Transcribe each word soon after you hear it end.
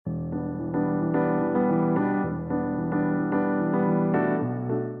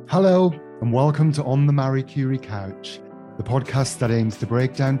Hello, and welcome to On the Marie Curie Couch, the podcast that aims to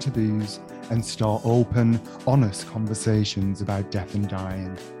break down taboos and start open, honest conversations about death and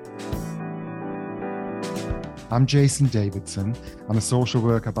dying. I'm Jason Davidson. I'm a social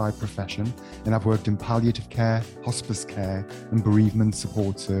worker by profession, and I've worked in palliative care, hospice care, and bereavement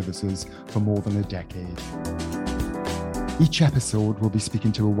support services for more than a decade. Each episode, we'll be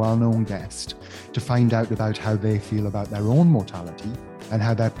speaking to a well-known guest to find out about how they feel about their own mortality and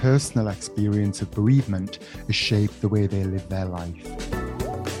how their personal experience of bereavement has shaped the way they live their life.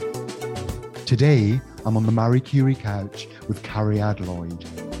 Today, I'm on the Marie Curie Couch with Cariad Lloyd.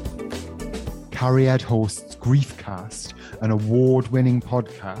 Cariad hosts Griefcast, an award-winning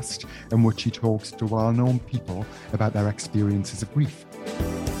podcast in which she talks to well-known people about their experiences of grief.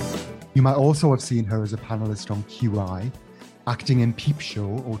 You might also have seen her as a panellist on QI, acting in Peep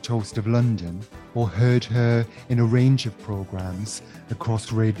Show or Toast of London, or heard her in a range of programmes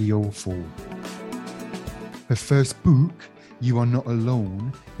across Radio 4. Her first book, You Are Not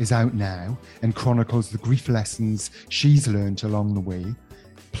Alone, is out now and chronicles the grief lessons she's learned along the way,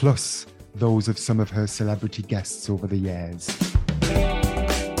 plus those of some of her celebrity guests over the years.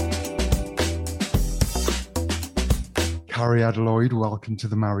 Cariad Lloyd, welcome to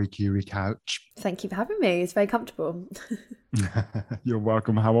the Marie Curie Couch. Thank you for having me. It's very comfortable. You're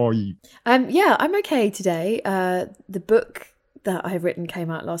welcome. How are you? Yeah, I'm okay today. The book that I've written came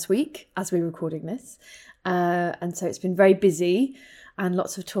out last week as we're recording this. And so it's been very busy and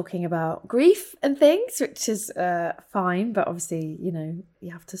lots of talking about grief and things, which is fine. But obviously, you know, you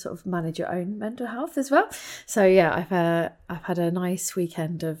have to sort of manage your own mental health as well. So yeah, I've had a nice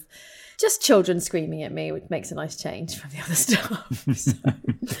weekend of just children screaming at me, which makes a nice change from the other stuff. So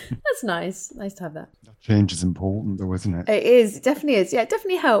that's nice. Nice to have that. That change is important though, isn't it? It is. It definitely is. Yeah, it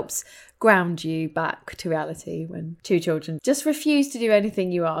definitely helps ground you back to reality when two children just refuse to do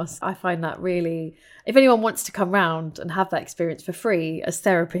anything you ask. I find that really, if anyone wants to come round and have that experience for free as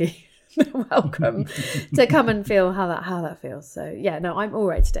therapy, they're welcome to come and feel how that feels. So yeah, no, I'm all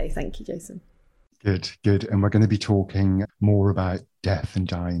right today. Thank you, Jason. Good. And we're going to be talking more about death and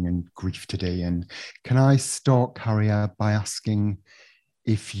dying and grief today. And can I start, Cariad, by asking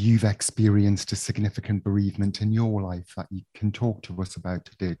if you've experienced a significant bereavement in your life that you can talk to us about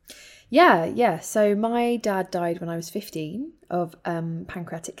today? Yeah. So my dad died when I was 15 of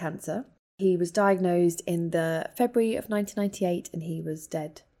pancreatic cancer. He was diagnosed in the February of 1998 and he was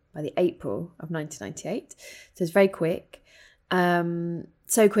dead by the April of 1998. So it's very quick.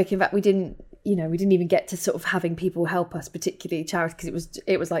 So quick, in fact, we didn't even get to sort of having people help us, particularly charity, because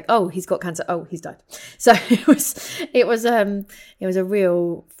it was like, oh, he's got cancer, oh, he's died. So it was a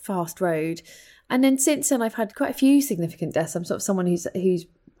real fast road. And then since then, I've had quite a few significant deaths. I'm sort of someone who's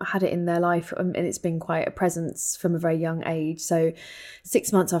had it in their life, and it's been quite a presence from a very young age. So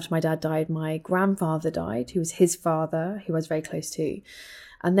 6 months after my dad died, my grandfather died, who was his father, who I was very close to.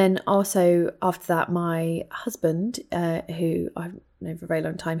 And then also after that, my husband, who I've known for a very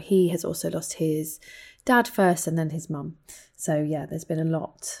long time, he has also lost his dad first and then his mum. So yeah, there's been a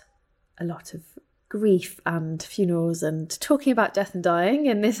lot of grief and funerals and talking about death and dying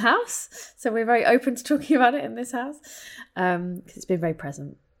in this house. So we're very open to talking about it in this house because it's been very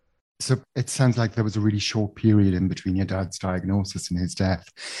present. So it sounds like there was a really short period in between your dad's diagnosis and his death.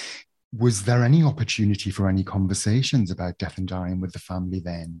 Was there any opportunity for any conversations about death and dying with the family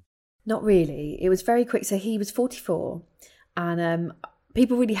then? Not really. It was very quick. So he was 44 and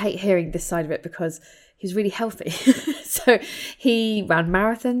people really hate hearing this side of it because he was really healthy. So he ran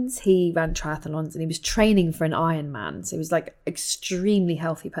marathons, he ran triathlons, and he was training for an Ironman. So he was like extremely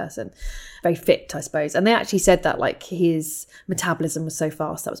healthy person, very fit, I suppose. And they actually said that like his metabolism was so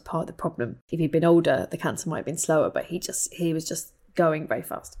fast, that was part of the problem. If he'd been older, the cancer might have been slower, but he was just going very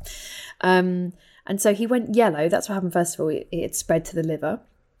fast. And so he went yellow. That's what happened first of all. It had spread to the liver.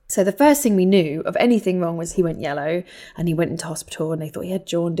 So the first thing we knew of anything wrong was he went yellow and he went into hospital and they thought he had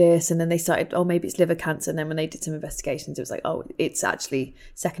jaundice. And then they started, oh, maybe it's liver cancer. And then when they did some investigations, it was like, oh, it's actually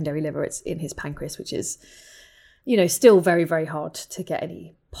secondary liver. It's in his pancreas, which is, you know, still very, very hard to get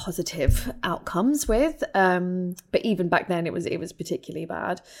any positive outcomes with. But even back then it was particularly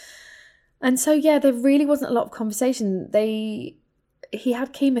bad. And so, yeah, there really wasn't a lot of conversation. He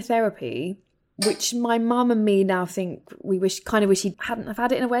had chemotherapy, which my mum and me now think we wish he hadn't have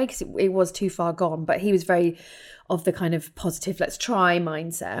had it in a way because it was too far gone. But he was very of the kind of positive, let's try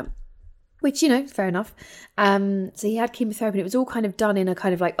mindset, which, you know, fair enough. So he had chemotherapy and it was all kind of done in a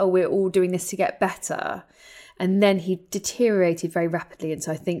kind of like, oh, we're all doing this to get better. And then he deteriorated very rapidly. And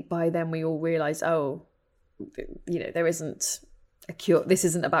so I think by then we all realised, oh, you know, there isn't a cure. This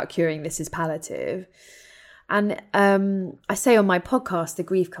isn't about curing. This is palliative. And I say on my podcast, the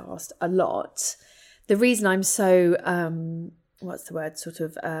Griefcast, a lot, the reason I'm so,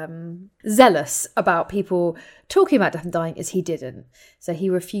 zealous about people talking about death and dying is he didn't. So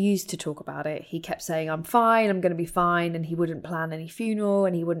he refused to talk about it. He kept saying, I'm fine, I'm going to be fine. And he wouldn't plan any funeral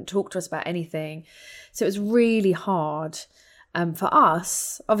and he wouldn't talk to us about anything. So it was really hard for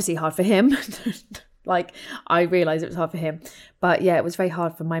us, obviously hard for him. Like, I realised it was hard for him. But yeah, it was very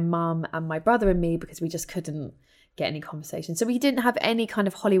hard for my mum and my brother and me because we just couldn't get any conversation. So we didn't have any kind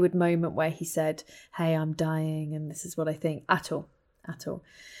of Hollywood moment where he said, hey, I'm dying and this is what I think, at all.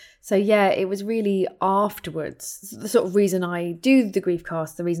 So yeah, it was really afterwards. The sort of reason I do the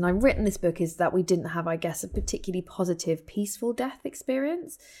Griefcast, the reason I've written this book is that we didn't have, I guess, a particularly positive, peaceful death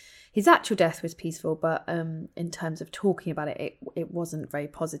experience. His actual death was peaceful, but in terms of talking about it, it wasn't very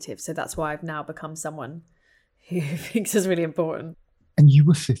positive. So that's why I've now become someone who thinks it's really important. And you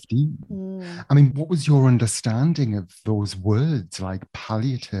were 15. I mean, what was your understanding of those words like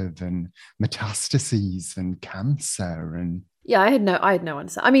palliative and metastases and cancer and... Yeah, I had no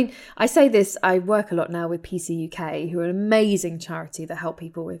understanding. I mean, I say this, I work a lot now with PC UK, who are an amazing charity that help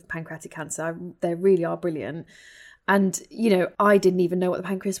people with pancreatic cancer. They really are brilliant. And, you know, I didn't even know what the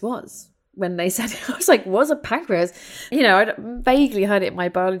pancreas was when they said it. I was like, what's a pancreas? You know, I vaguely heard it in my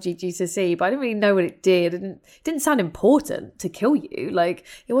biology GCSE, but I didn't really know what it did. And it didn't sound important to kill you. Like,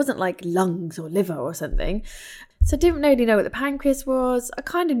 it wasn't like lungs or liver or something. So I didn't really know what the pancreas was. I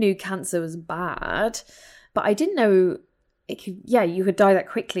kind of knew cancer was bad, but I didn't know you could die that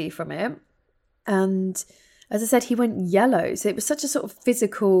quickly from it. And as I said, he went yellow. So it was such a sort of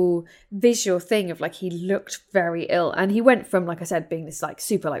physical, visual thing of like, he looked very ill. And he went from, like I said, being this like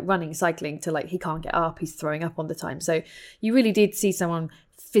super like running, cycling to like, he can't get up, he's throwing up all the time. So you really did see someone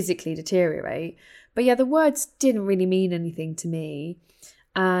physically deteriorate. But yeah, the words didn't really mean anything to me.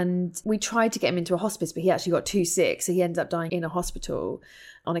 And we tried to get him into a hospice, but he actually got too sick. So he ended up dying in a hospital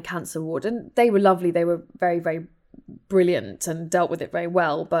on a cancer ward. And they were lovely. They were very, very brilliant and dealt with it very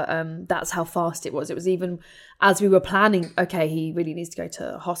well, but that's how fast it was. It was even as we were planning, okay, he really needs to go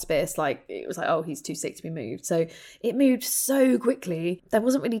to hospice, like it was like, oh, he's too sick to be moved. So it moved so quickly, there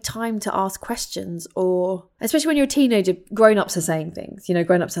wasn't really time to ask questions, or especially when you're a teenager, grown-ups are saying things, you know,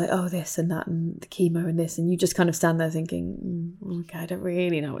 grown-ups are like, oh, this and that and the chemo and this, and you just kind of stand there thinking, okay, I don't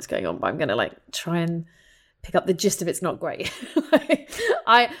really know what's going on, but I'm gonna like try and pick up the gist of it's not great.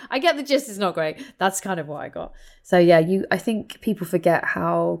 I get the gist, it's not great. That's kind of what I got. So yeah, I think people forget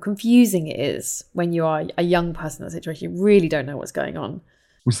how confusing it is when you are a young person in that situation. You really don't know what's going on.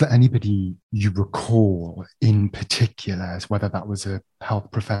 Was there anybody you recall in particular, whether that was a health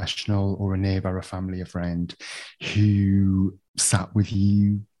professional or a neighbour, a family, a friend, who sat with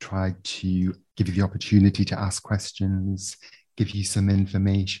you, tried to give you the opportunity to ask questions, give you some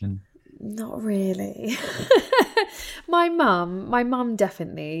information? Not really. My mum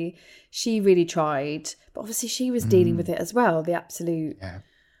definitely, she really tried, but obviously she was dealing with it as well. The absolute,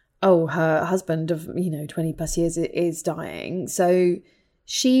 her husband of, 20 plus years is dying. So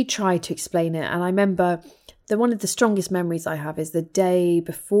she tried to explain it. And I remember one of the strongest memories I have is the day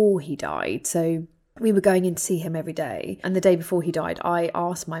before he died. So we were going in to see him every day. And the day before he died, I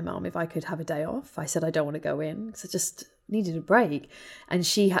asked my mum if I could have a day off. I said, I don't want to go in because I just needed a break. And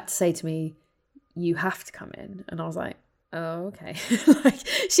she had to say to me, you have to come in. And I was like, oh, okay. Like,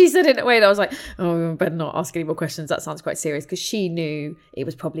 she said it in a way that I was like, oh, I better not ask any more questions. That sounds quite serious, because she knew it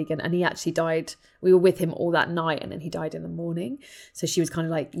was probably going to, and he actually died. We were with him all that night and then he died in the morning. So she was kind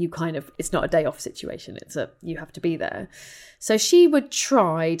of like, it's not a day off situation. You have to be there. So she would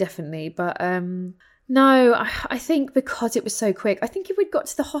try, definitely. But no, I think because it was so quick, I think if we'd got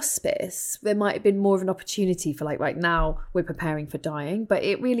to the hospice, there might have been more of an opportunity for like, right now we're preparing for dying. But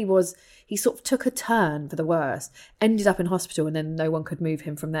it really was, he sort of took a turn for the worst, ended up in hospital, and then no one could move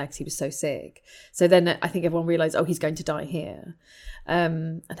him from there because he was so sick. So then I think everyone realised, oh, he's going to die here.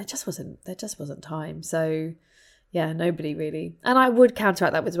 And there just wasn't time. So yeah, nobody really. And I would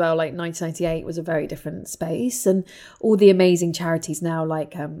counteract that as well. Like 1998 was a very different space, and all the amazing charities now,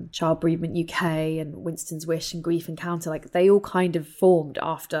 like Child Bereavement UK and Winston's Wish and Grief Encounter, like they all kind of formed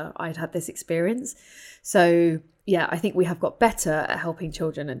after I'd had this experience. So yeah, I think we have got better at helping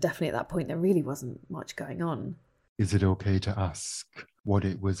children, and definitely at that point there really wasn't much going on. Is it okay to ask what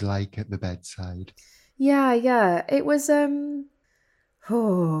it was like at the bedside? Yeah, it was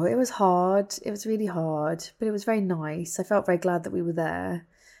it was hard. It was really hard, but it was very nice. I felt very glad that we were there,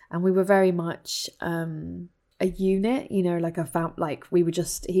 and we were very much a unit, like a fam. Like he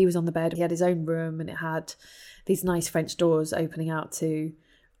was on the bed. He had his own room, and it had these nice French doors opening out to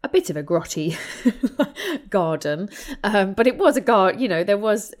a bit of a grotty garden, but it was a garden. You know, it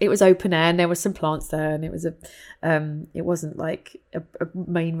was open air and there was some plants there, and it was it wasn't like a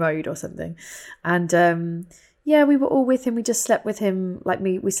main road or something. And yeah, we were all with him. We just slept with him. Like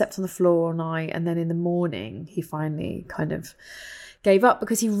we slept on the floor all night, and then in the morning he finally kind of gave up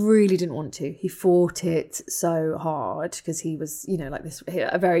because he really didn't want to. He fought it so hard because he was, you know, like this,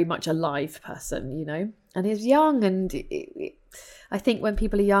 a very much alive person, you know, and he was young. And I think when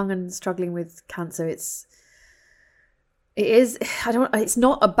people are young and struggling with cancer, it's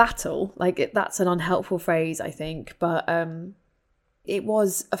not a battle. Like that's an unhelpful phrase, I think, but it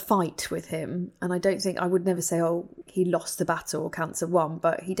was a fight with him. And I would never say, oh, he lost the battle or cancer won,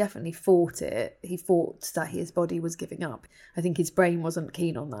 but he definitely fought it. He fought that his body was giving up. I think his brain wasn't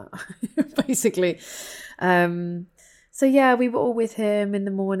keen on that, basically. So yeah, we were all with him in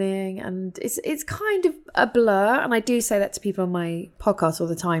the morning, and it's kind of a blur. And I do say that to people on my podcast all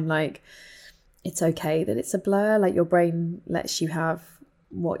the time, like, it's okay that it's a blur, like your brain lets you have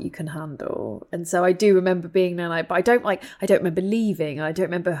what you can handle. And so I do remember being there, like, but I don't remember leaving. I don't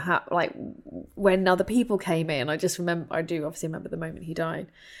remember how, like, when other people came in. I do obviously remember the moment he died.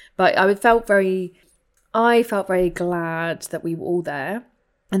 But I felt very glad that we were all there,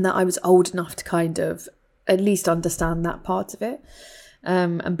 and that I was old enough to kind of at least understand that part of it,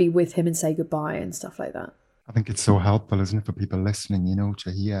 and be with him and say goodbye and stuff like that. I think it's so helpful, isn't it, for people listening, you know,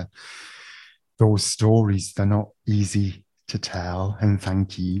 to hear those stories. They're not easy to tell, and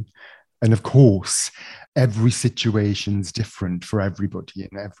thank you. And of course, every situation's different for everybody,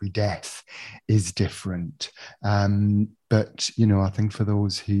 and every death is different. But, you know, I think for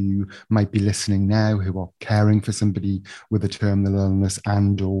those who might be listening now, who are caring for somebody with a terminal illness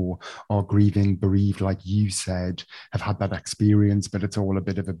and or are grieving, bereaved, like you said, have had that experience, but it's all a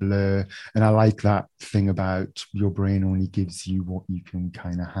bit of a blur. And I like that thing about your brain only gives you what you can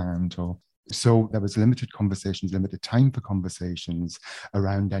kind of handle. So there was limited time for conversations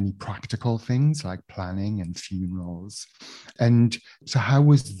around any practical things like planning and funerals. And so how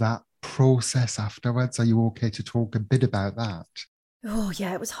was that process afterwards? Are you okay to talk a bit about that? Oh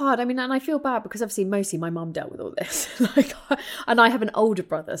yeah, it was hard. I mean, and I feel bad because obviously mostly my mum dealt with all this. And I have an older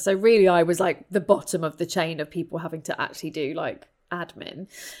brother. So really I was like the bottom of the chain of people having to actually do like admin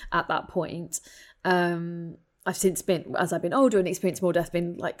at that point. I've since been, as I've been older and experienced more death,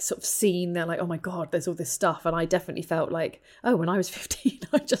 been like sort of seen, they're like, oh my God, there's all this stuff. And I definitely felt like, oh, when I was 15,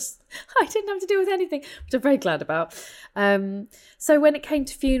 I didn't have to deal with anything, which I'm very glad about. So when it came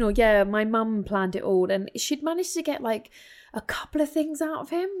to funeral, yeah, my mum planned it all, and she'd managed to get like a couple of things out of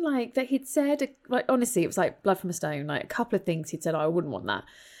him, like that he'd said, like, honestly, it was like blood from a stone, like a couple of things he'd said, oh, I wouldn't want that.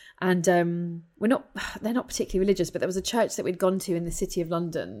 And they're not particularly religious, but there was a church that we'd gone to in the city of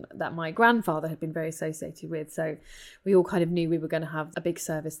London that my grandfather had been very associated with. So we all kind of knew we were going to have a big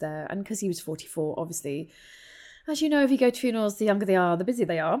service there. And because he was 44, obviously, as you know, if you go to funerals, the younger they are, the busier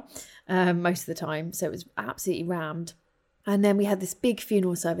they are, most of the time. So it was absolutely rammed. And then we had this big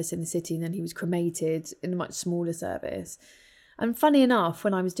funeral service in the city, and then he was cremated in a much smaller service. And funny enough,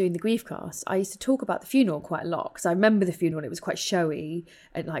 when I was doing the Griefcast, I used to talk about the funeral quite a lot, because I remember the funeral, it was quite showy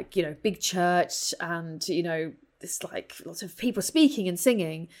and like, you know, big church and, you know, this like lots of people speaking and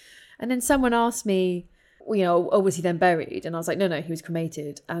singing. And then someone asked me, well, you know, oh, was he then buried? And I was like, no, he was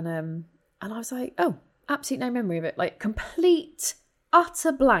cremated. And I was like, oh, absolutely no memory of it. Like complete,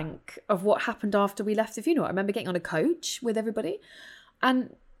 utter blank of what happened after we left the funeral. I remember getting on a coach with everybody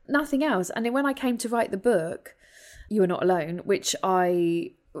and nothing else. And then when I came to write the book, You Are Not Alone, which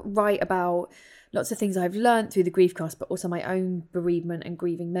I write about lots of things I've learned through the Griefcast, but also my own bereavement and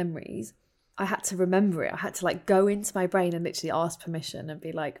grieving memories, I had to remember it. I had to like go into my brain and literally ask permission and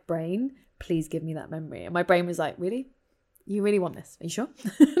be like, brain, please give me that memory. And my brain was like, really? You really want this? Are you sure?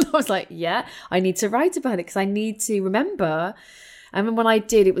 And I was like, yeah, I need to write about it because I need to remember. And when I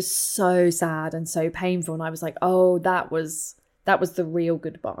did, it was so sad and so painful. And I was like, oh, that was the real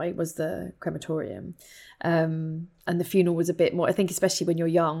goodbye, was the crematorium. And the funeral was a bit more, I think, especially when you're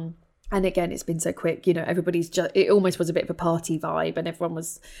young. And again, it's been so quick, you know, it almost was a bit of a party vibe, and everyone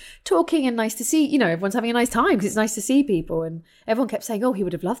was talking and nice to see, you know, everyone's having a nice time because it's nice to see people. And everyone kept saying, oh, he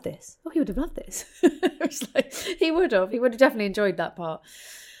would have loved this. Oh, he would have loved this. It was like, he would have definitely enjoyed that part.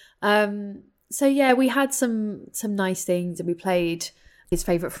 So yeah, we had some nice things, and we played his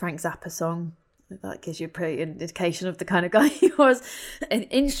favourite Frank Zappa song. That gives you a pretty indication of the kind of guy he was. An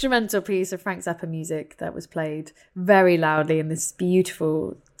instrumental piece of Frank Zappa music that was played very loudly in this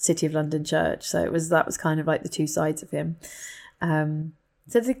beautiful City of London church. So that was kind of like the two sides of him.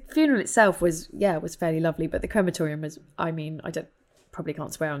 So the funeral itself was fairly lovely, but the crematorium was, I mean, probably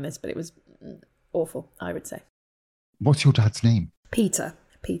can't swear on this, but it was awful, I would say. What's your dad's name? Peter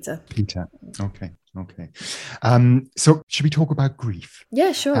Peter. Peter. Okay. So should we talk about grief?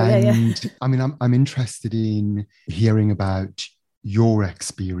 Yeah, sure. And I mean, I'm interested in hearing about your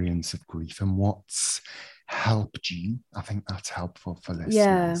experience of grief and what's helped you. I think that's helpful for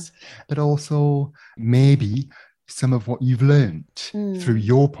listeners. But also maybe some of what you've learned through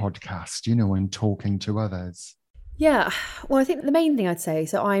your podcast, and talking to others. Yeah, well, I think the main thing I'd say,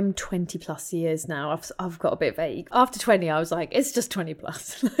 so I'm 20 plus years now. I've got a bit vague. After 20, I was like, it's just 20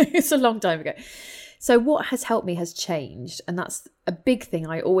 plus. It's a long time ago. So what has helped me has changed. And that's a big thing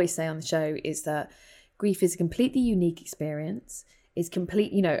I always say on the show, is that grief is a completely unique experience. It's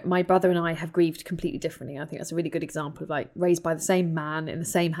complete, my brother and I have grieved completely differently. I think that's a really good example of raised by the same man in the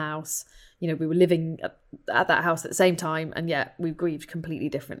same house. We were living at that house at the same time, and yet we've grieved completely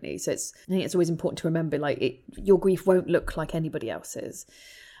differently. So I think it's always important to remember, your grief won't look like anybody else's.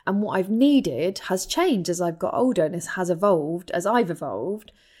 And what I've needed has changed as I've got older, and it has evolved as I've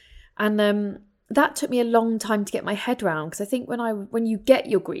evolved. And that took me a long time to get my head around, because I think when you get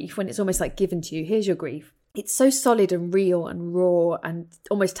your grief, when it's almost like given to you, here's your grief, it's so solid and real and raw and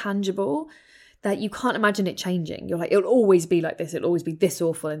almost tangible that you can't imagine it changing. You're like, it'll always be like this. It'll always be this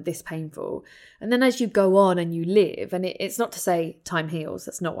awful and this painful. And then as you go on and you live, and it's not to say time heals,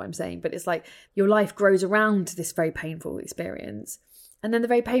 that's not what I'm saying, but it's like your life grows around this very painful experience. And then the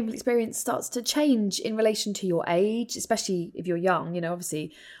very painful experience starts to change in relation to your age, especially if you're young.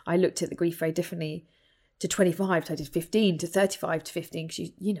 Obviously I looked at the grief very differently to 25 to I did 15 to 35 to 15,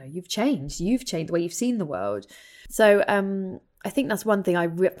 because you've changed the way you've seen the world. So I think that's one thing I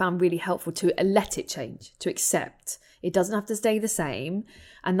found really helpful, to let it change, to accept it doesn't have to stay the same.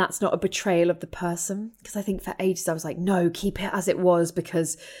 And that's not a betrayal of the person, because I think for ages I was like, no, keep it as it was,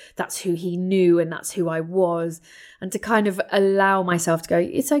 because that's who he knew and that's who I was. And to kind of allow myself to go,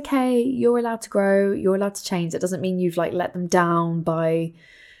 it's okay, you're allowed to grow, you're allowed to change. It doesn't mean you've let them down by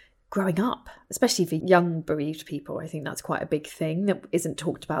growing up, especially for young bereaved people. I think that's quite a big thing that isn't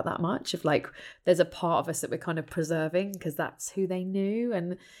talked about that much, of there's a part of us that we're kind of preserving because that's who they knew.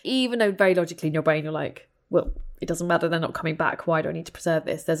 And even though very logically in your brain you're like, well, it doesn't matter, they're not coming back, why do I need to preserve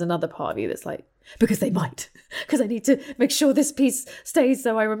this? There's another part of you that's like, because they might, because I need to make sure this piece stays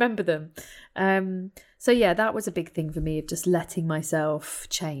so I remember them. So yeah, that was a big thing for me, of just letting myself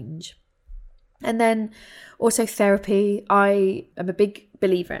change. And then also therapy. I am a big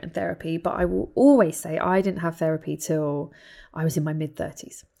believer in therapy, but I will always say I didn't have therapy till I was in my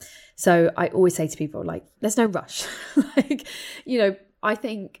mid-30s. So I always say to people, there's no rush. I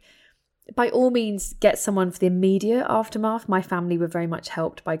think by all means get someone for the immediate aftermath. My family were very much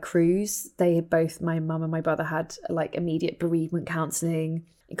helped by Cruse. They had both, my mum and my brother had immediate bereavement counselling,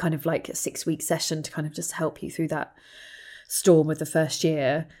 kind of a 6-week session to kind of just help you through that storm of the first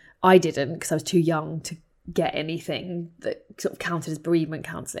year. I didn't, because I was too young to get anything that sort of counted as bereavement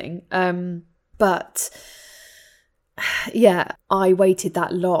counselling. But yeah, I waited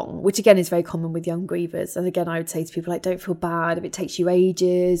that long, which again is very common with young grievers. And again, I would say to people, don't feel bad if it takes you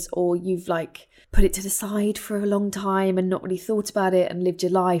ages, or you've put it to the side for a long time and not really thought about it and lived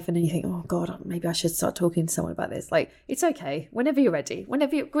your life. And then you think, oh God, maybe I should start talking to someone about this. It's okay. Whenever you're ready,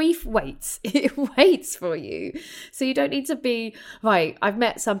 grief waits, it waits for you. So you don't need to be, right. I've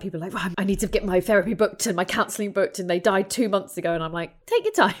met some people I need to get my therapy booked and my counselling booked, and they died 2 months ago. And I'm like, take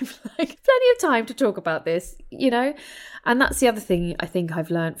your time, plenty of time to talk about this, And that's the other thing I think I've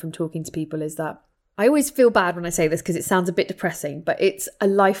learned from talking to people, is that I always feel bad when I say this because it sounds a bit depressing, but it's a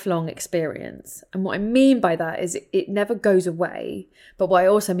lifelong experience. And what I mean by that is it never goes away. But what I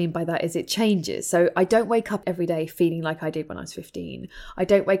also mean by that is it changes. So I don't wake up every day feeling like I did when I was 15. I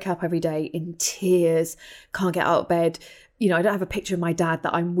don't wake up every day in tears, can't get out of bed. I don't have a picture of my dad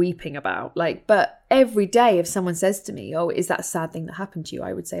that I'm weeping about. But every day if someone says to me, oh, is that a sad thing that happened to you?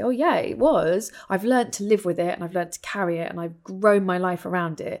 I would say, oh yeah, it was. I've learned to live with it, and I've learned to carry it, and I've grown my life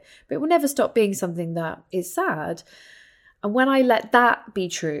around it. But it will never stop being something that is sad. And when I let that be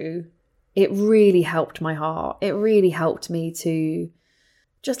true, it really helped my heart. It really helped me to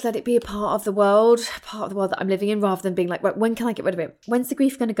just let it be a part of the world that I'm living in, rather than being like, right, when can I get rid of it? When's the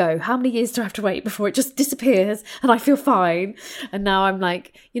grief going to go? How many years do I have to wait before it just disappears and I feel fine? And now I'm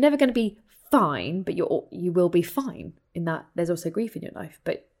like, you're never going to be fine, but you will be fine, in that there's also grief in your life,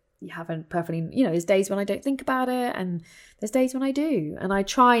 but you haven't perfectly, there's days when I don't think about it, and there's days when I do. And I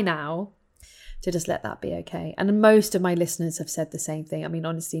try now to just let that be okay. And most of my listeners have said the same thing. I mean,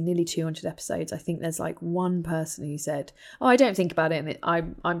 honestly, nearly 200 episodes. I think there's one person who said, oh, I don't think about it,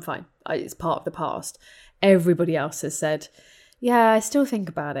 and I'm fine. It's part of the past. Everybody else has said, yeah, I still think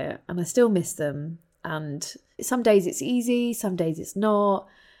about it, and I still miss them. And some days it's easy, some days it's not.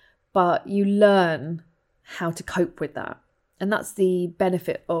 But you learn how to cope with that. And that's the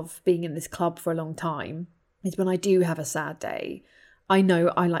benefit of being in this club for a long time, is when I do have a sad day, I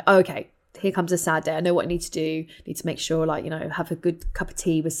know okay, here comes a sad day. I know what I need to do. I need to make sure, like, you know, have a good cup of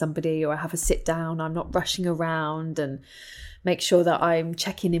tea with somebody, or I have a sit down. I'm not rushing around, and make sure that I'm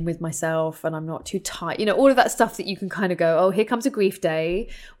checking in with myself and I'm not too tight. You know, all of that stuff that you can kind of go, oh, here comes a grief day.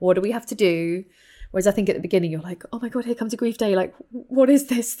 What do we have to do? Whereas I think at the beginning, you're like, oh my God, here comes a grief day. Like, what is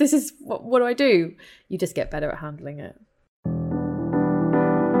this? This is, what do I do? You just get better at handling it.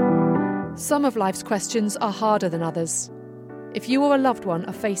 Some of life's questions are harder than others. If you or a loved one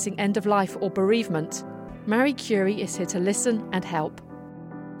are facing end of life or bereavement, Marie Curie is here to listen and help.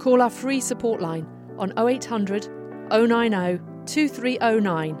 Call our free support line on 0800 090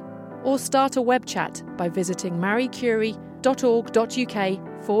 2309 or start a web chat by visiting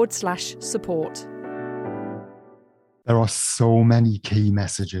mariecurie.org.uk/support. There are so many key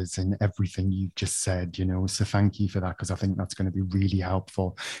messages in everything you've just said, you know, so thank you for that, because I think that's going to be really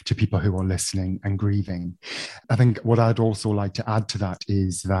helpful to people who are listening and grieving. I think what I'd also like to add to that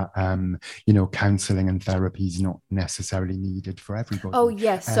is that, you know, counselling and therapy is not necessarily needed for everybody. Oh,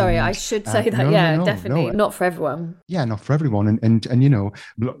 yes, sorry, I should say that. Definitely not for everyone. Yeah, not for everyone. And you know,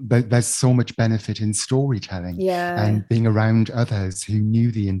 there's so much benefit in storytelling and being around others who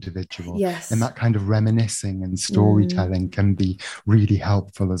knew the individual. Yes. And that kind of reminiscing and storytelling can be really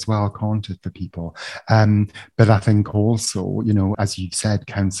helpful as well, can't it, for people? But I think also, you know, as you've said,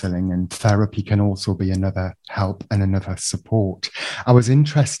 counselling and therapy can also be another help and another support. I was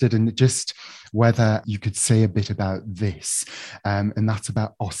interested in just whether you could say a bit about this, and that's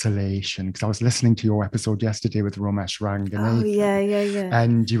about oscillation, because I was listening to your episode yesterday with Romesh Ranganathan. Oh, yeah.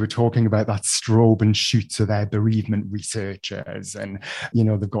 And you were talking about that Strobe and Schutz, so they're bereavement researchers, and, you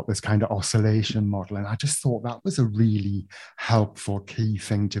know, they've got this kind of oscillation model. And I just thought that was a really helpful key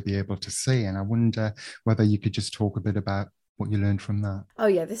thing to be able to say. And I wonder whether you could just talk a bit about what you learned from that. Oh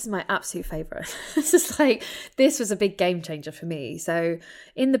yeah, this is my absolute favourite. This was a big game changer for me. So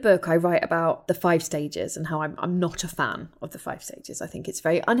in the book, I write about the 5 stages and how I'm not a fan of the 5 stages. I think it's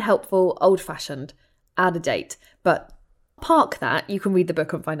very unhelpful, old-fashioned, out of date. But park that. You can read the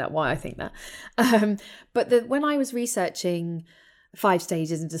book and find out why I think that. But when I was researching 5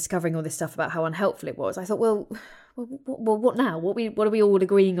 stages and discovering all this stuff about how unhelpful it was, I thought, well, what now? What are we all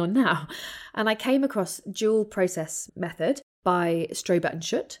agreeing on now? And I came across dual process method by Strobe and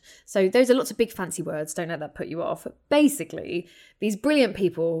Schutz. So those are lots of big fancy words. Don't let that put you off. But basically, these brilliant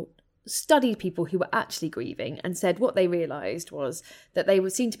people studied people who were actually grieving and said what they realised was that they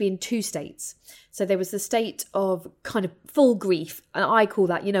would seem to be in 2 states. So there was the state of kind of full grief. And I call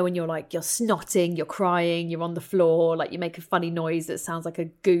that, you know, when you're snotting, you're crying, you're on the floor, like you make a funny noise that sounds like a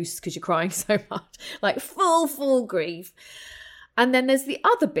goose because you're crying so much, like full grief. And then there's the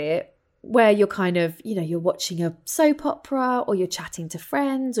other bit where you're kind of, you know, you're watching a soap opera, or you're chatting to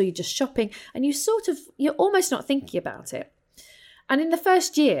friends, or you're just shopping, and you're almost not thinking about it. And in the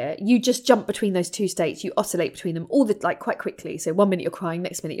first year, you just jump between those 2 states. You oscillate between them quite quickly. So 1 minute you're crying,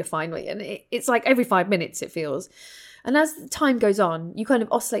 next minute you're fine. And it's like every 5 minutes it feels. And as time goes on, you kind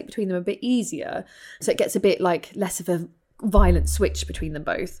of oscillate between them a bit easier. So it gets a bit like less of a violent switch between them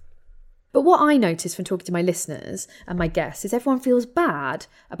both. But what I noticed from talking to my listeners and my guests is everyone feels bad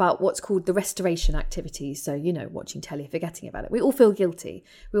about what's called the restoration activities. So, you know, watching telly, forgetting about it. We all feel guilty.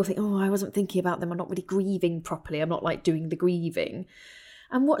 We all think, oh, I wasn't thinking about them. I'm not really grieving properly. I'm not like doing the grieving.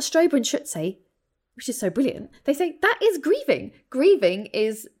 And what Strobe and Schutz say, which is so brilliant, they say that is grieving. Grieving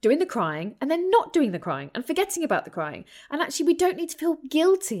is doing the crying and then not doing the crying and forgetting about the crying. And actually, we don't need to feel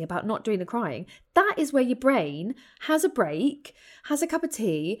guilty about not doing the crying. That is where your brain has a break, has a cup of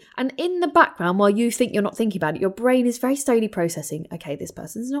tea, and in the background, while you think you're not thinking about it, your brain is very slowly processing, okay, this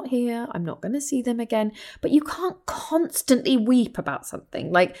person's not here, I'm not going to see them again. But you can't constantly weep about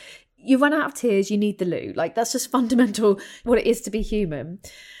something. Like, you run out of tears, you need the loo. Like, that's just fundamental what it is to be human.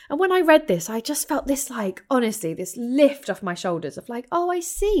 And when I read this, I just felt this, like, honestly, this lift off my shoulders of like, oh, I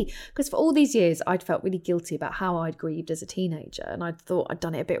see. Because for all these years, I'd felt really guilty about how I'd grieved as a teenager. And I thought I'd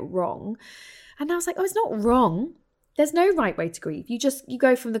done it a bit wrong. And I was like, oh, it's not wrong. There's no right way to grieve. You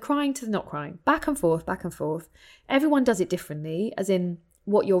go from the crying to the not crying, back and forth, back and forth. Everyone does it differently, as in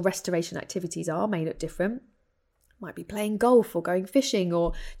what your restoration activities are may look different. Might be playing golf or going fishing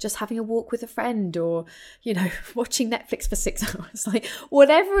or just having a walk with a friend or, you know, watching Netflix for 6 hours. Like,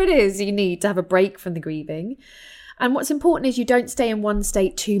 whatever it is you need to have a break from the grieving. And what's important is you don't stay in one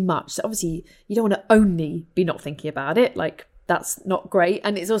state too much. So obviously you don't want to only be not thinking about it. Like, that's not great.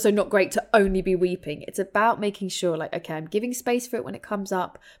 And it's also not great to only be weeping. It's about making sure, like, okay, I'm giving space for it when it comes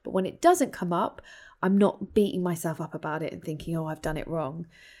up. But when it doesn't come up, I'm not beating myself up about it and thinking, oh, I've done it wrong.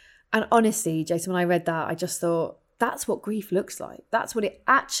 And honestly, Jason, when I read that, I just thought, that's what grief looks like. That's what it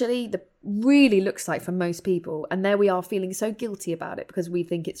actually really looks like for most people. And there we are feeling so guilty about it because we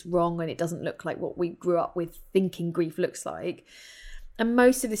think it's wrong and it doesn't look like what we grew up with thinking grief looks like. And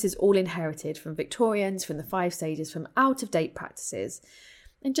most of this is all inherited from Victorians, from the 5 stages, from out-of-date practices.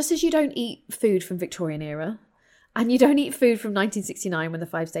 And just as you don't eat food from Victorian era, and you don't eat food from 1969 when the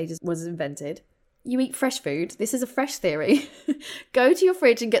 5 stages was invented, you eat fresh food. This is a fresh theory. Go to your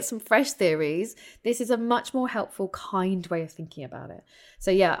fridge and get some fresh theories. This is a much more helpful, kind way of thinking about it.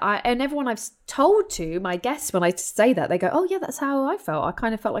 So yeah, and everyone I've told to, my guests, when I say that, they go, oh yeah, that's how I felt. I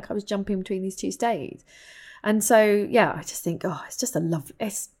kind of felt like I was jumping between these 2 states. And so, yeah, I just think, it's just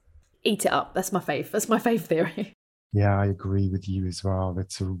eat it up. That's my fave. That's my fave theory. Yeah, I agree with you as well.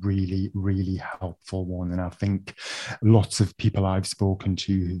 It's a really, really helpful one. And I think lots of people I've spoken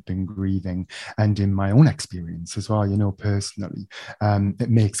to who've been grieving, and in my own experience as well, personally, it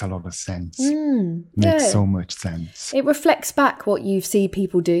makes a lot of sense. Makes so much sense. It reflects back what you see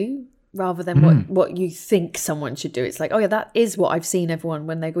people do rather than what you think someone should do. It's like, oh yeah, that is what I've seen everyone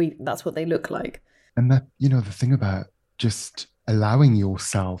when they grieve. That's what they look like. And that, the thing about just allowing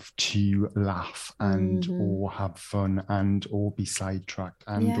yourself to laugh and or have fun and or be sidetracked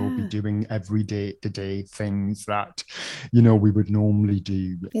and or be doing everyday things that we would normally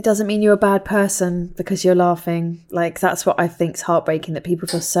do. It doesn't mean you're a bad person because you're laughing. Like, that's what I think is heartbreaking, that people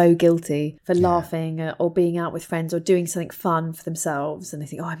feel so guilty for laughing or being out with friends or doing something fun for themselves, and they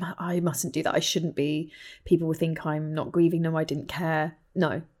think, I mustn't do that, I shouldn't be, people will think I'm not grieving, no, I didn't care.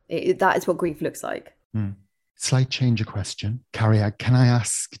 No, that is what grief looks like. Slight change of question. Carrie, can I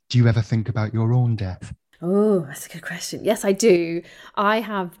ask, do you ever think about your own death? Oh, that's a good question. Yes, I do. I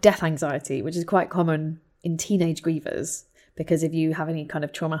have death anxiety, which is quite common in teenage grievers, because if you have any kind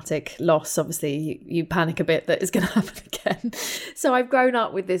of traumatic loss, obviously you panic a bit that it's going to happen again. So I've grown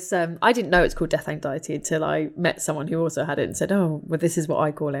up with this. I didn't know it's called death anxiety until I met someone who also had it and said, oh, well, this is what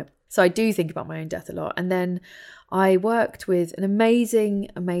I call it. So I do think about my own death a lot. And then I worked with an amazing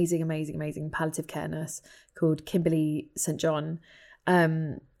palliative care nurse called Kimberly St. John.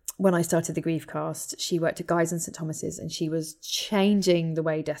 When I started the Griefcast, she worked at Guy's and St. Thomas's, and she was changing the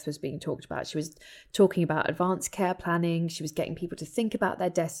way death was being talked about. She was talking about advanced care planning. She was getting people to think about their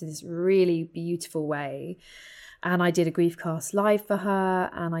deaths in this really beautiful way. And I did a Griefcast live for her,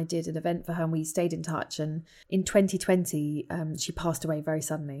 and I did an event for her, and we stayed in touch. And in 2020, she passed away very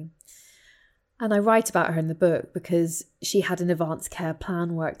suddenly. And I write about her in the book because she had an advanced care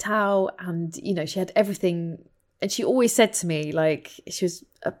plan worked out, and, she had everything. And she always said to me, like, she was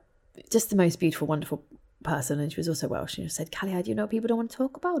just the most beautiful, wonderful person. And she was also Welsh. And she said, Callie, people don't want to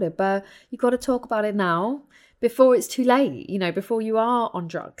talk about it, but you've got to talk about it now before it's too late, before you are on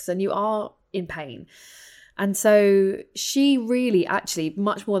drugs and you are in pain. And so she really, actually,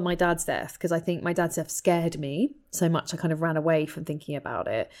 much more than my dad's death, because I think my dad's death scared me so much I kind of ran away from thinking about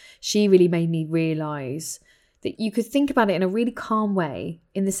it. She really made me realise that you could think about it in a really calm way,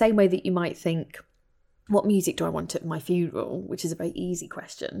 in the same way that you might think, what music do I want at my funeral? Which is a very easy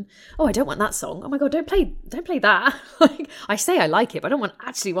question. Oh, I don't want that song. Oh my God, don't play that. Like, I say I like it, but I don't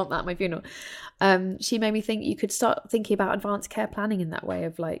actually want that at my funeral. She made me think you could start thinking about advanced care planning in that way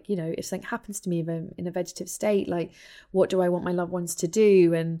of, like, if something happens to me in a vegetative state, like, what do I want my loved ones to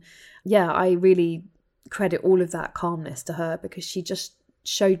do? And yeah, I really credit all of that calmness to her, because she just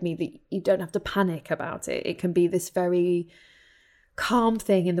showed me that you don't have to panic about it. It can be this very calm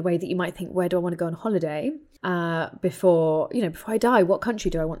thing, in the way that you might think, where do I want to go on holiday before I die? What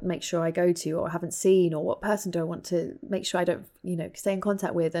country do I want to make sure I go to or haven't seen? Or what person do I want to make sure I don't stay in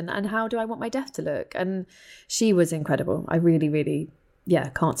contact with? And how do I want my death to look? And she was incredible. I really, really,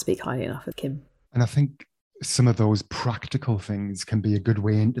 can't speak highly enough of Kim. And I think some of those practical things can be a good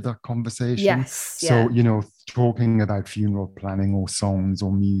way into that conversation. Yes. So, talking about funeral planning or songs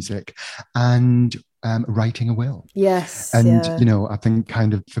or music, and writing a will. Yes. And, I think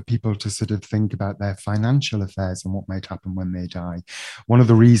kind of for people to sort of think about their financial affairs and what might happen when they die. One of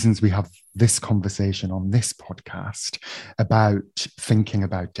the reasons we have this conversation on this podcast about thinking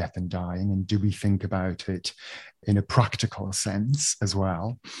about death and dying, and do we think about it in a practical sense as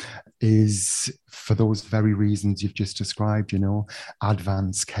well, is for those very reasons you've just described,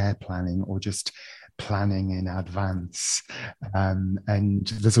 advanced care planning, or just planning in advance. And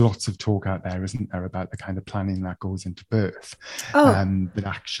there's lots of talk out there, isn't there, about the kind of planning that goes into birth. But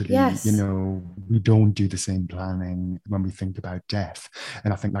actually, yes. We don't do the same planning when we think about death.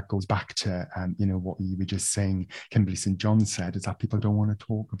 And I think that goes back to, what you were just saying, Kimberly St. John said, is that people don't want to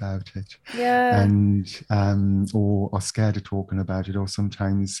talk about it. Yeah. And, or are scared of talking about it. Or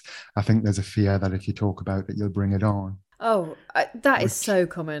sometimes I think there's a fear that if you talk about it, you'll bring it on. Oh, that is so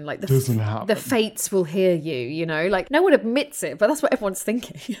common. Like doesn't happen. The fates will hear you, you know, like no one admits it, but that's what everyone's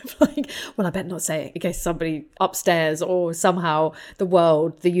thinking. Like, well, I better not say it in case somebody upstairs or somehow the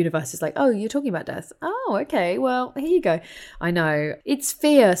world, the universe is like, oh, you're talking about death. Oh, okay. Well, here you go. I know. It's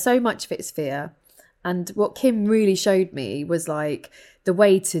fear. So much of it is fear. And what Kim really showed me was like the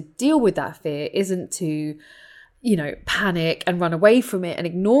way to deal with that fear isn't to, you know, panic and run away from it and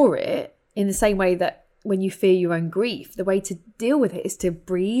ignore it in the same way that when you fear your own grief, the way to deal with it is to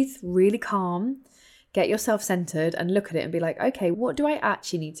breathe really calm, get yourself centered and look at it and be like, okay, what do I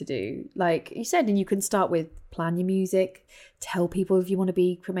actually need to do? Like you said, and you can start with plan your music, tell people if you want to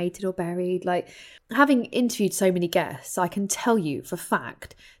be cremated or buried. Like having interviewed so many guests, I can tell you for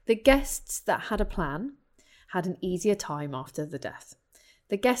fact, the guests that had a plan had an easier time after the death.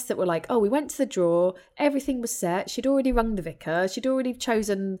 The guests that were like, oh, we went to the draw, everything was set, she'd already rung the vicar, she'd already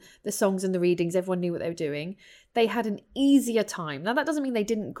chosen the songs and the readings, everyone knew what they were doing. They had an easier time. Now, that doesn't mean they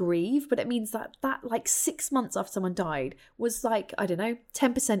didn't grieve, but it means that like 6 months after someone died was like, I don't know,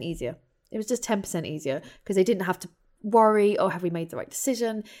 10% easier. It was just 10% easier because they didn't have to worry, oh, have we made the right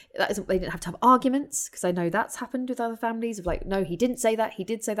decision? They didn't have to have arguments, because I know that's happened with other families of like, no, he didn't say that, he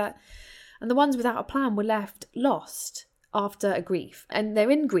did say that. And the ones without a plan were left lost after a grief, and they're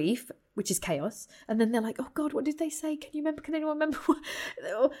in grief, which is chaos, and then they're like, oh God, what did they say? Can anyone remember?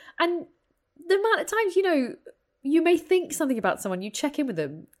 And the amount of times, you know, you may think something about someone, you check in with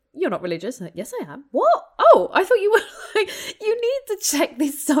them, you're not religious. Like, yes, I am. What? Oh, I thought you were. Like, you need to check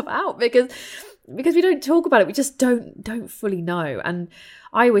this stuff out because we don't talk about it. We just don't fully know. And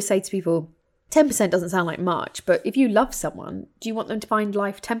I always say to people, 10% doesn't sound like much, but if you love someone, do you want them to find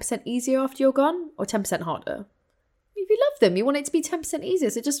life 10% easier after you're gone or 10% harder? If you love them, you want it to be 10% easier.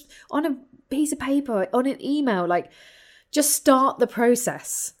 So just on a piece of paper, on an email, like just start the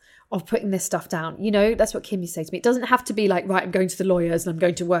process of putting this stuff down. You know, that's what Kim used to say to me. It doesn't have to be like, right, I'm going to the lawyers and I'm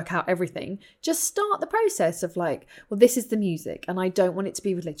going to work out everything. Just start the process of like, well, this is the music and I don't want it to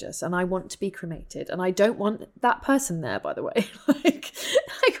be religious and I want to be cremated and I don't want that person there, by the way. like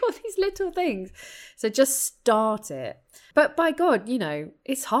all these little things. So just start it. But by God, you know,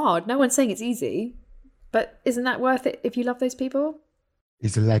 it's hard. No one's saying it's easy. But isn't that worth it if you love those people?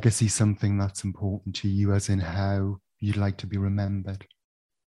 Is legacy something that's important to you, as in how you'd like to be remembered?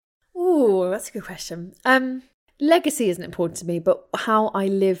 Oh, that's a good question. Legacy isn't important to me, but how I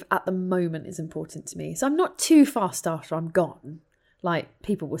live at the moment is important to me. So I'm not too fast after I'm gone. Like,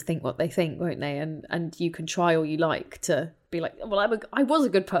 people will think what they think, won't they? And you can try all you like to be like, well, I was a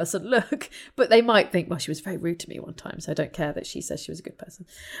good person, look. But they might think, well, she was very rude to me one time, so I don't care that she says she was a good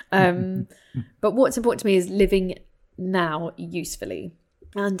person. But what's important to me is living now usefully.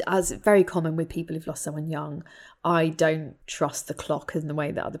 And as very common with people who've lost someone young, I don't trust the clock in the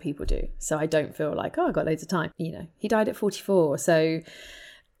way that other people do. So I don't feel like, oh, I've got loads of time. You know, he died at 44. So,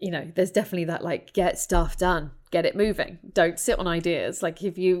 you know, there's definitely that, like, get stuff done, get it moving. Don't sit on ideas. Like,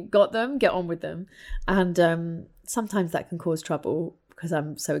 if you got them, get on with them. And sometimes that can cause trouble because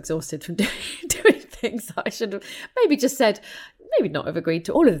I'm so exhausted from doing things that I should have maybe just said, maybe not have agreed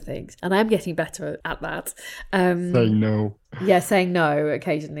to all of the things. And I am getting better at that. Saying no. Yeah, saying no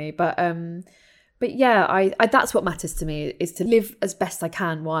occasionally. But yeah, I that's what matters to me, is to live as best I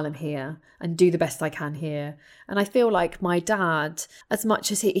can while I'm here and do the best I can here. And I feel like my dad, as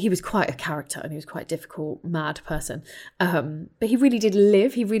much as he was quite a character and he was quite a difficult, mad person, but he really did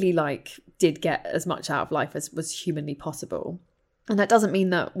live. He really did get as much out of life as was humanly possible. And that doesn't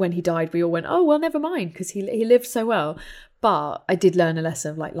mean that when he died, we all went, oh, well, never mind, because he lived so well. But I did learn a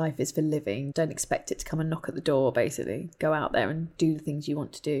lesson of, like, life is for living. Don't expect it to come and knock at the door, basically. Go out there and do the things you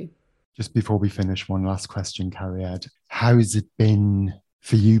want to do. Just before we finish, one last question, Cariad. How has it been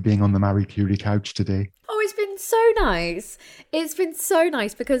for you being on the Marie Curie couch today? Oh, it's been so nice. It's been so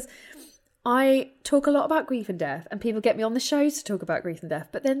nice because I talk a lot about grief and death and people get me on the shows to talk about grief and death.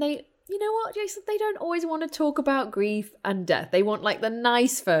 But then they, you know what, Jason, they don't always want to talk about grief and death. They want like the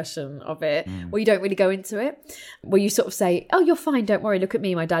nice version of it where you don't really go into it, where you sort of say, oh, you're fine, don't worry, look at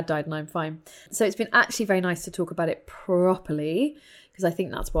me, my dad died and I'm fine. So it's been actually very nice to talk about it properly, because I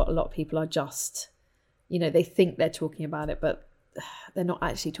think that's what a lot of people are just, you know, they think they're talking about it, but they're not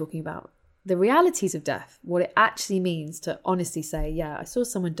actually talking about the realities of death, what it actually means to honestly say, yeah, I saw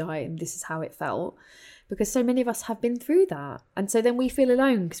someone die and this is how it felt. Because so many of us have been through that. And so then we feel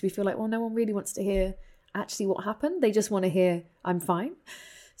alone because we feel like, well, no one really wants to hear actually what happened. They just want to hear, I'm fine.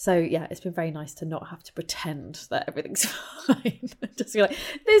 So yeah, it's been very nice to not have to pretend that everything's fine. Just be like,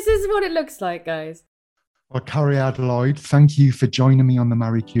 this is what it looks like, guys. Well, Cariad Lloyd, thank you for joining me on the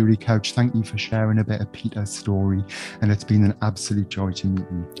Marie Curie couch. Thank you for sharing a bit of Peter's story. And it's been an absolute joy to meet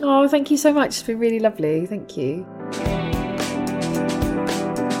you. Oh, thank you so much. It's been really lovely. Thank you.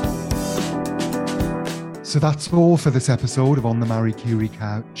 So that's all for this episode of On the Marie Curie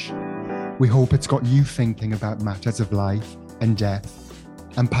Couch. We hope it's got you thinking about matters of life and death,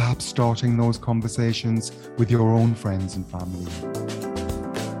 and perhaps starting those conversations with your own friends and family.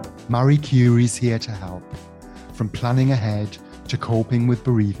 Marie Curie's here to help. From planning ahead to coping with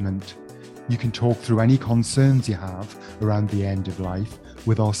bereavement, you can talk through any concerns you have around the end of life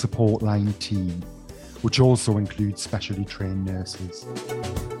with our support line team, which also includes specially trained nurses.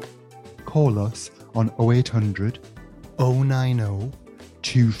 Call us on 0800 090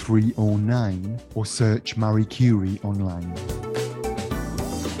 2309 or search Marie Curie online.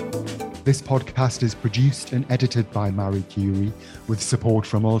 This podcast is produced and edited by Marie Curie with support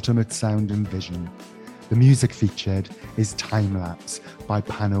from Ultimate Sound and Vision. The music featured is Time Lapse by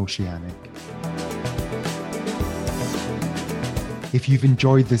Pan-Oceanic. If you've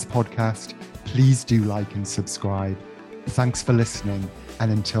enjoyed this podcast, please do like and subscribe. Thanks for listening,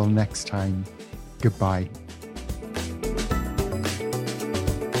 and until next time, goodbye.